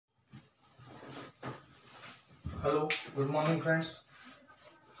Hello, good morning friends.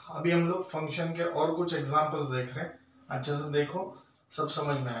 अभी हम लोग फंक्शन के और कुछ एग्जांपल्स देख रहे हैं। अच्छे से देखो, सब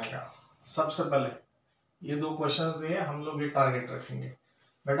समझ में आएगा। सबसे पहले ये दो क्वेश्चंस दिए, हम लोग ये टारगेट रखेंगे।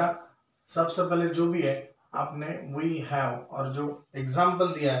 बेटा सबसे पहले जो भी है आपने वी हैव और जो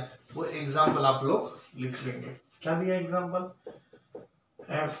एग्जांपल दिया है वो एग्जांपल आप लोग लिख लेंगे। क्या दिया example?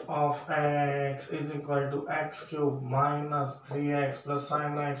 f of x is equal to x cube minus 3x plus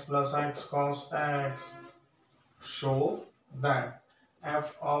sin x plus x cos x. Show that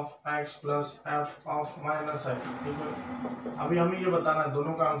f of x plus f of minus x equal। अभी हमें ये बताना है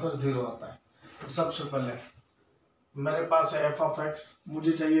दोनों का आंसर जीरो आता है। तो सबसे पहले मेरे पास है f of x,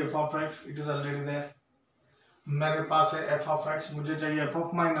 मुझे चाहिए f of x, it is already there. मेरे पास है f of x, मुझे चाहिए f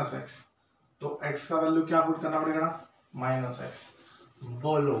of minus x। तो x का वैल्यू क्या पुट करना पड़ेगा ना? Minus x।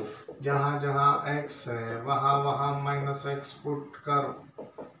 बोलो जहां जहां x है वहां वहां माइनस x पुट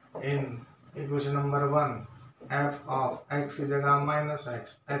करो। In equation number 1 f of x की जगह माइनस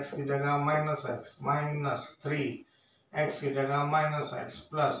x की जगह माइनस x माइनस 3 x की जगह minus x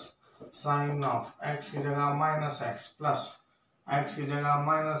plus sign of x की जगह माइनस x प्लस x की जगह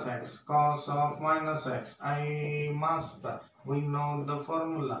minus x cos of minus x। I master, we know the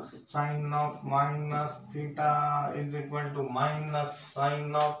formula, sin of minus theta is equal to minus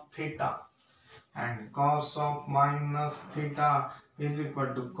sin of theta and cos of minus theta is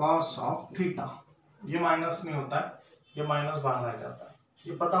equal to cos of theta। ये minus नहीं होता है, ये minus बाहर आ जाता है,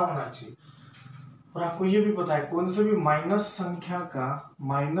 ये पता होना चाहिए। और आपको ये भी पता है कौन से भी माइनस संख्या का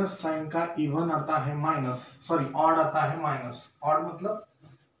माइनस साइन का इवन आता है माइनस, सॉरी ऑड आता है माइनस। ऑड मतलब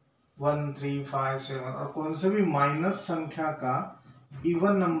 1 3 5 7, और कौन से भी माइनस संख्या का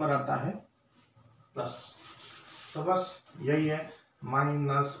इवन नंबर आता है प्लस। तो बस यही है,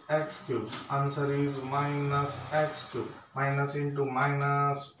 minus x cube, answer is minus x cube, minus into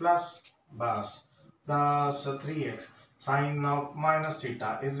minus plus, बस plus 3x sign of minus theta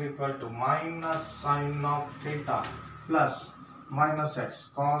is equal to minus sign of theta plus minus x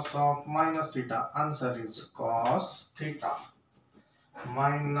cos of minus theta, answer is cos theta.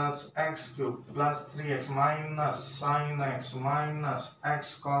 Minus x cube plus 3x minus sine x minus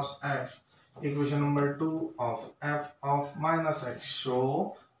x cos x. Equation number 2 of f of minus x show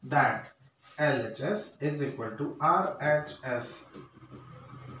that LHS is equal to RHS।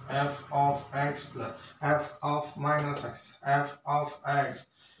 f of x plus f of minus x, f of x,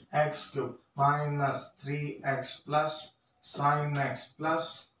 x cube minus 3x plus sin x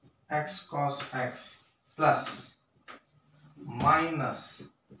plus x cos x plus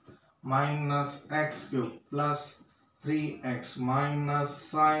minus x cube plus 3x minus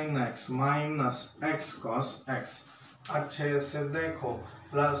sin x minus x cos x। अच्छे से देखो,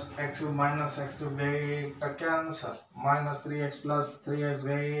 plus x cube minus x cube गए cancel, minus 3x plus 3x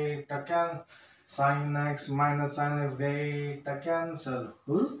गए cancel, sine x minus sine x गए cancel.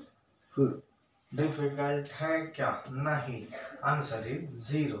 Full difficult है क्या? नहीं, answer is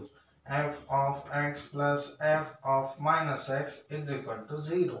zero. f of x plus f of minus x is equal to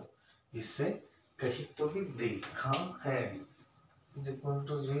 0। इससे कहीं तो भी देखा है, is equal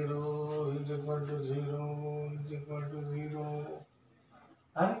to 0, is equal to 0, is equal to 0।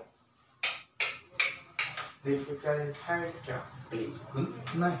 अरे डिफिकल्ट है क्या? बिल्कुल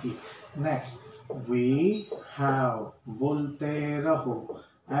नहीं। नेक्स्ट वी हैव, बोलते रहो,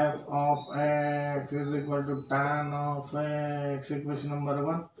 f of x is equal to tan of x, equation number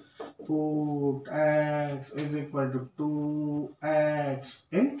 1। put x is equal to 2x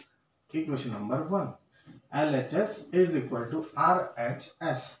in equation number 1। LHS is equal to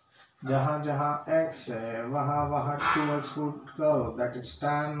RHS। जहां जहां x है वहां वहां 2x पुट करो, that is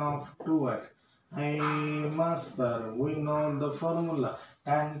tan of 2x। I master, we know the formula,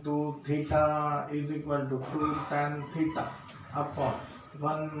 tan 2 theta is equal to 2 tan theta upon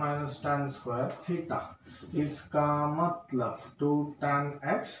 1 minus tan square theta। इसका मतलब 2 tan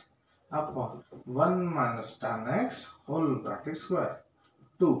x upon 1 minus tan x whole bracket square।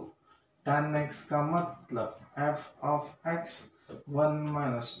 2 tan x का मतलब f of x 1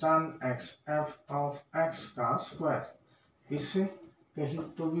 minus tan x f of x का square. इसे कहीं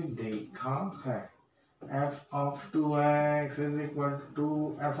तो भी देखा है, f of 2x is equal to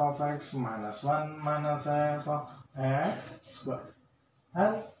f of x minus 1 minus f of x square।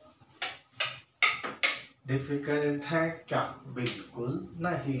 है डिफिकल्ट है क्या? बिल्कुल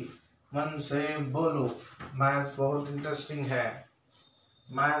नहीं। मन से बोलो, मैथ्स बहुत इंटरेस्टिंग है,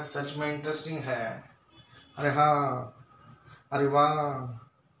 मैथ्स सच में इंटरेस्टिंग है। अरे हाँ, अरे वाह,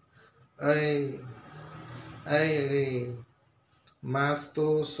 अरे मैथ्स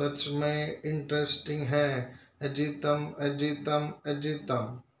तो सच में इंटरेस्टिंग है। अजीतम अजीतम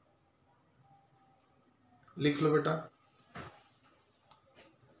अजीतम। लिख लो बेटा।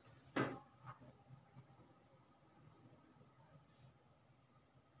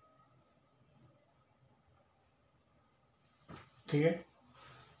 ठीक है,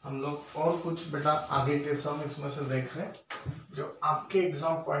 हम लोग और कुछ बेटा आगे के सम इसमें से देख रहे हैं जो आपके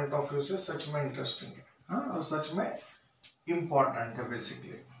एग्जाम पॉइंट ऑफ व्यू से सच में इंटरेस्टिंग है, हाँ, और सच में इम्पोर्टेंट है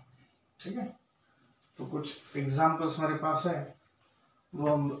बेसिकली। ठीक है, तो कुछ एग्जाम्पल्स मेरे पास है,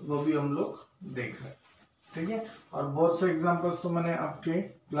 वो भी हम लोग देख रहे हैं। ठीक है, और बहुत से एग्जाम्पल्स तो मैंने आपके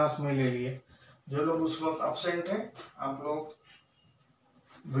क्लास में ले लिए। जो लोग उस वक्त एब्सेंट हैं, आप लोग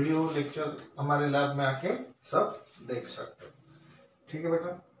वीडियो लेक्चर हमारे लैब में आके सब देख सकते हैं। ठीक है बेटा,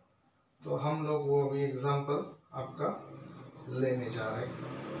 तो हम लोग वो अभी एग्जाम्पल आपका लेने जा रहे हैं।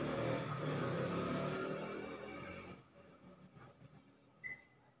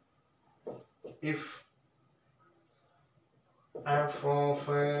 If f of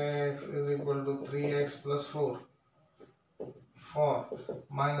x is equal to 3x plus 4 for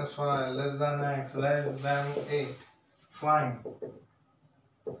minus 5 less than x less than 8, find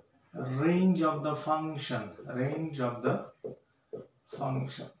range of the function, range of the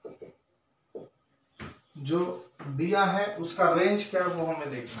function। जो दिया है उसका रेंज क्या है वो हमें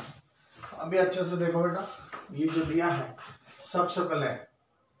देखना है। अभी अच्छे से देखो बेटा, ये जो दिया है, सबसे पहले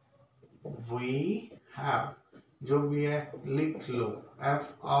वी हैव, जो भी है लिख लो, f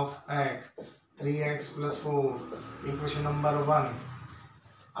of x 3x plus 4 equation number 1।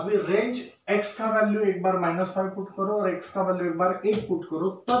 अभी रेंज x का वैल्यू एक बार -5 पुट करो और x का वैल्यू एक बार 8 पुट करो,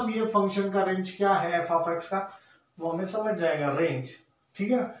 तब ये फंक्शन का रेंज क्या है f of x का, वो हमें समझ जाएगा रेंज।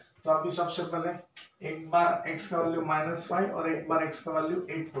 ठीक है ना, तो अभी सबसे पहले एक बार x का वैल्यू -5 और एक बार x का वैल्यू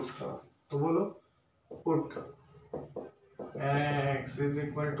 8 पुट करो, तो बोलो put x is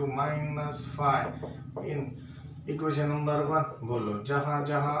equal to -5 in equation number 1। बोलो जहां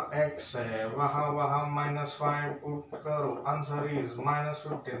जहां x है वहां वहां -5 पुट करो। Answer is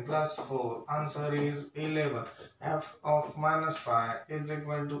 -15 plus 4, answer is 11। f of -5 is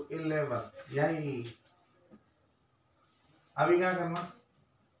equal to 11। यही अभी क्या करना,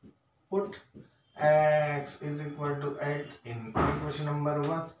 put x is equal to 8 in equation number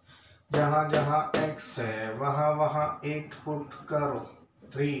 1। जहां जहां x है वहां वहां 8 पुट करो।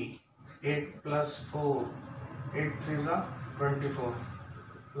 3 8 प्लस 4 8 3 24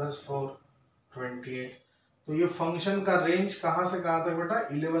 प्लस 4 28। तो ये फंक्शन का रेंज कहां से कहां तक बेटा,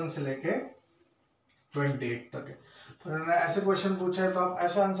 11 से लेके 28 तक है। तो ऐसे क्वेश्चन पूछा है तो आप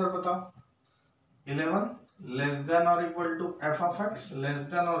ऐसा आंसर बताओ, 11 लेस देन और equal to f of x less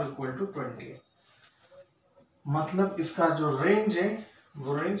than और इक्वल टू 28। मतलब इसका जो रेंज है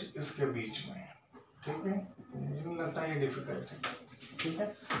वो रेंज इसके बीच में है। ठीक है, मुझे नहीं लगता ये डिफिकल्ट है। ठीक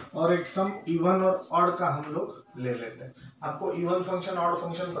है, और एक सम इवन और ऑड का हम लोग ले लेते हैं। आपको इवन फंक्शन ऑड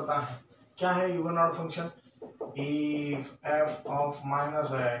फंक्शन पता है, क्या है even odd function? If f of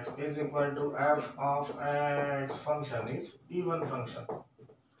 -x is equal to f of x function is even function।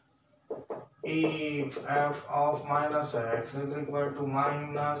 if f of -x is equal to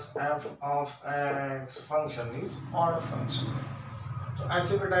 -f of x function is odd function। तो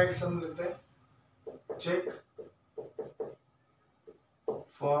ऐसे बेटा एक सम लेते हैं, check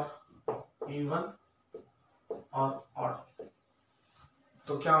for even और odd.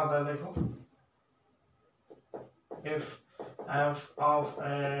 तो क्या होता है देखो, if f of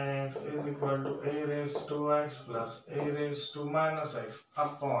x is equal to a raised to x plus a raised to -x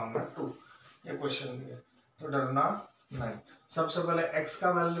upon 2, ये क्वेश्चन दिया, तो डरना नहीं। सबसे पहले x का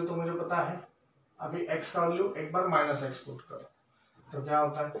वैल्यू तो मुझे पता है, अभी x का वैल्यू एक बार -x पुट करो, तो क्या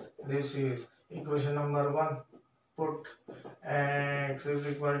होता है, this is equation number 1। Put x is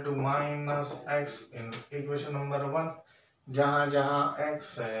equal to -x in equation number 1। जहां जहां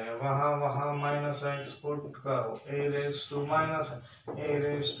x है वहां वहां -x पुट करो। a raise to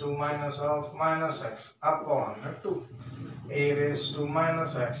minus of -x upon 2। a raise to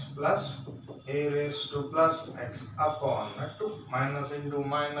 -x plus a raise two plus x upon 2। Minus into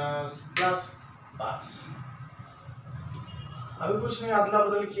minus plus, बस अभी कुछ नहीं, अदला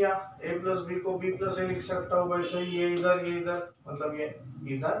बदल किया, a प्लस बी को b प्लस ए लिख सकता हूँ, वैसे ही ये इधर मतलब ये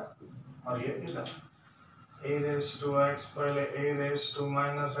इधर और ये इधर। a रेज टू x पहले a रेज टू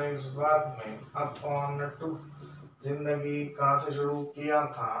 -x बाद में अपॉन 2। जिंदगी कहाँ से शुरू किया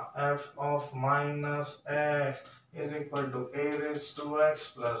था, f of -x is equal to a raise to x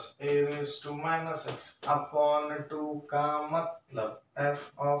plus a raise to -x upon 2 का मतलब f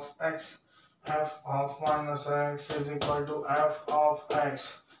of x is equal to f of x।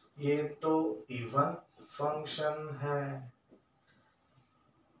 ये तो इवन फंक्शन है,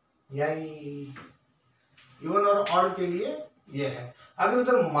 यही इवन और ऑड के लिए ये है। अगर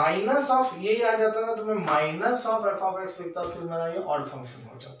इधर माइनस ऑफ ये आ जाता ना तो मैं minus of F of x लिखता, फिर मेरा ये ऑड फंक्शन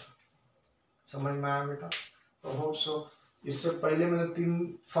हो जाता। समझ में आया बेटा? तो होप सो। इससे पहले मैंने 3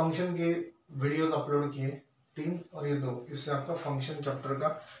 फंक्शन के वीडियोस अपलोड किए, 3 और ये 2, इससे आपका फंक्शन चैप्टर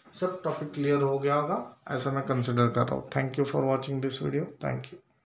का सब टॉपिक क्लियर हो गया होगा, ऐसा मैं कंसिडर कर रहा हूँ। Thank you for watching this video. Thank you.